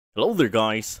Hello there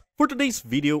guys! For today's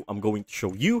video, I'm going to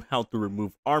show you how to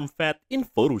remove arm fat in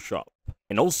Photoshop.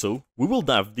 And also, we will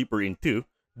dive deeper into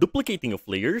duplicating of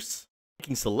layers,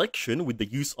 making selection with the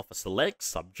use of a select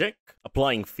subject,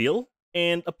 applying fill,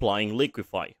 and applying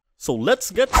liquify. So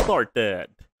let's get started!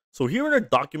 So here in our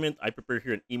document, I prepare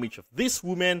here an image of this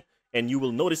woman, and you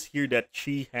will notice here that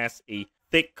she has a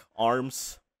thick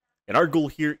arms. And our goal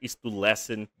here is to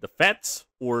lessen the fats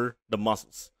or the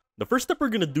muscles. The first step we're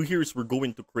going to do here is we're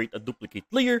going to create a duplicate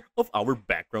layer of our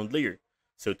background layer.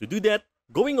 So to do that,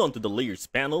 going on to the layers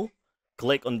panel,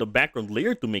 click on the background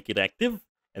layer to make it active,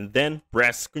 and then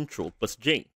press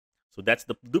Ctrl+J. So that's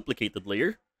the duplicated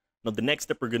layer. Now the next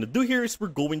step we're going to do here is we're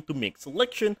going to make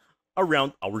selection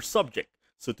around our subject.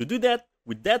 So to do that,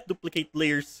 with that duplicate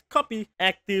layers, copy,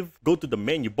 active, go to the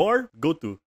menu bar, go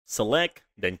to select,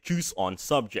 then choose on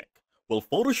subject. Well,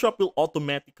 Photoshop will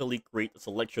automatically create a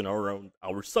selection around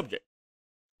our subject.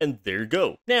 And there you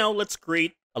go. Now, let's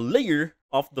create a layer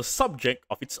of the subject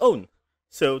of its own.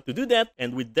 So, to do that,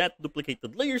 and with that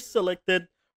duplicated layer selected,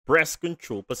 press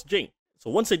Ctrl+J. So,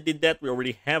 once I did that, we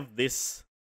already have this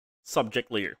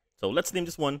subject layer. So, let's name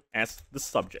this one as the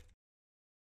subject.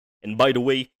 And by the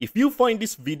way, if you find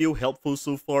this video helpful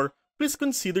so far, please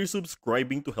consider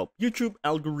subscribing to help YouTube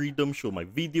algorithm show my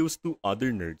videos to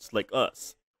other nerds like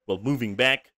us. Well, moving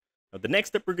back, now the next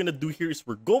step we're going to do here is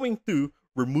we're going to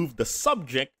remove the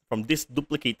subject from this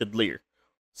duplicated layer.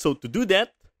 So to do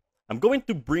that, I'm going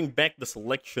to bring back the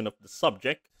selection of the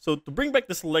subject. So to bring back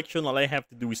the selection, all I have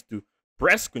to do is to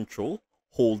press Ctrl,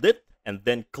 hold it, and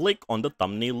then click on the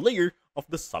thumbnail layer of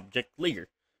the subject layer.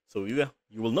 So you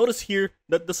will notice here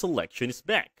that the selection is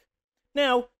back.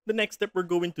 Now, the next step we're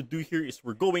going to do here is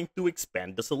we're going to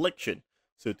expand the selection.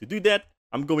 So to do that,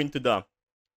 I'm going to the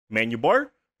menu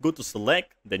bar, go to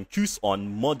select, then choose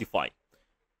on modify.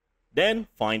 Then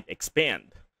find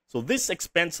expand. So this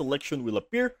expand selection will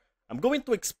appear. I'm going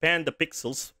to expand the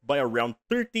pixels by around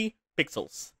 30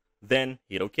 pixels. Then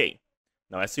hit OK.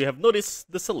 Now as you have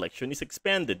noticed, the selection is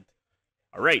expanded.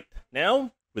 Alright,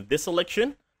 now with this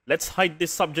selection, let's hide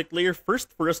this subject layer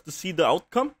first for us to see the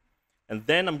outcome. And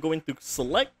then I'm going to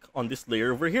select on this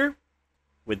layer over here.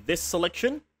 With this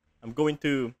selection, I'm going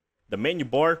to the menu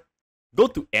bar, go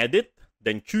to edit,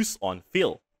 then choose on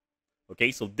fill.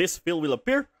 Okay, so this fill will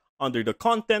appear under the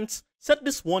contents. Set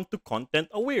this one to content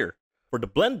aware. For the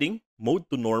blending, mode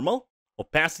to normal,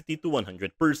 opacity to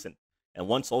 100%. And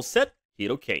once all set, hit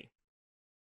OK.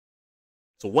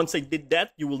 So once I did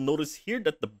that, you will notice here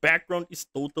that the background is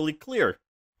totally clear.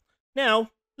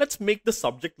 Now, let's make the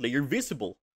subject layer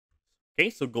visible. Okay,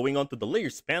 so going on to the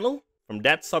layers panel, from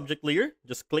that subject layer,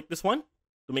 just click this one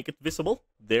to make it visible.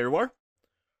 There you are.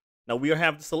 Now we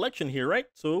have the selection here, right?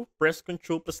 So press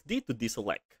Ctrl+D to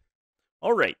deselect.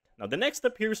 Alright, now the next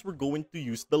step here is we're going to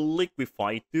use the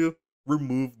liquify to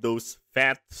remove those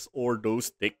fats or those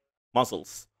thick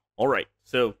muscles. Alright,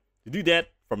 so to do that,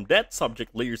 from that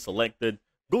subject layer selected,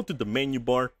 go to the menu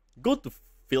bar, go to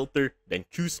filter, then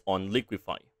choose on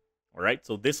liquify. Alright,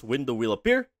 so this window will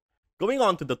appear. Going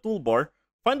on to the toolbar,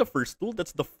 find the first tool,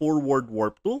 that's the forward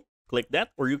warp tool. Click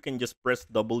that, or you can just press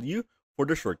W for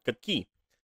the shortcut key.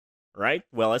 Right?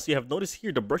 Well, as you have noticed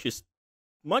here, the brush is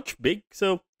much big,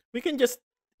 so we can just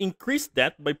increase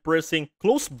that by pressing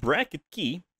close bracket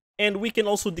key, and we can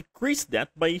also decrease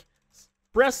that by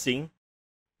pressing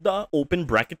the open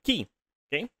bracket key.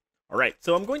 Okay? Alright,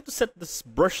 so I'm going to set this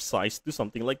brush size to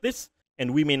something like this,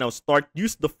 and we may now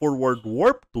use the forward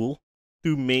warp tool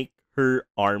to make her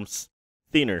arms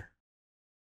thinner.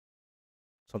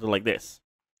 Something like this.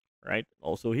 Right?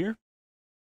 Also here.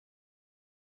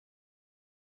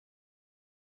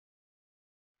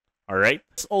 Alright,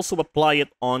 let's also apply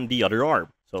it on the other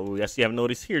arm. So as you have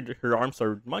noticed here, her arms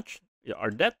are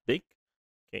that big.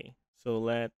 Okay, so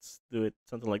let's do it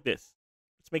something like this.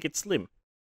 Let's make it slim.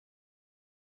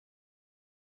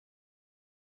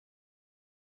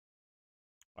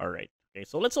 Alright, okay,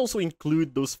 so let's also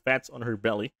include those fats on her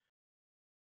belly.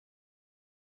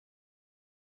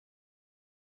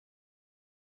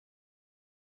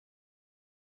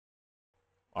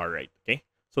 Alright, okay.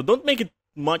 So don't make it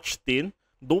much thin.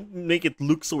 Don't make it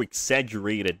look so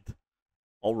exaggerated.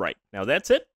 Alright, now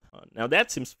that's it. Now that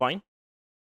seems fine.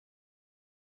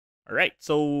 Alright,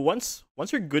 so once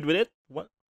you're good with it,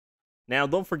 now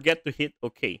don't forget to hit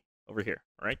OK over here.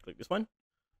 Alright, click this one.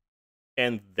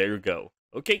 And there you go.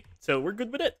 Okay, so we're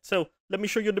good with it. So let me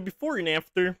show you the before and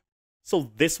after.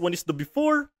 So this one is the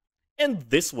before, and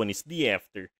this one is the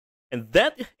after. And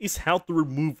that is how to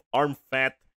remove arm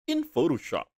fat in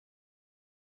Photoshop.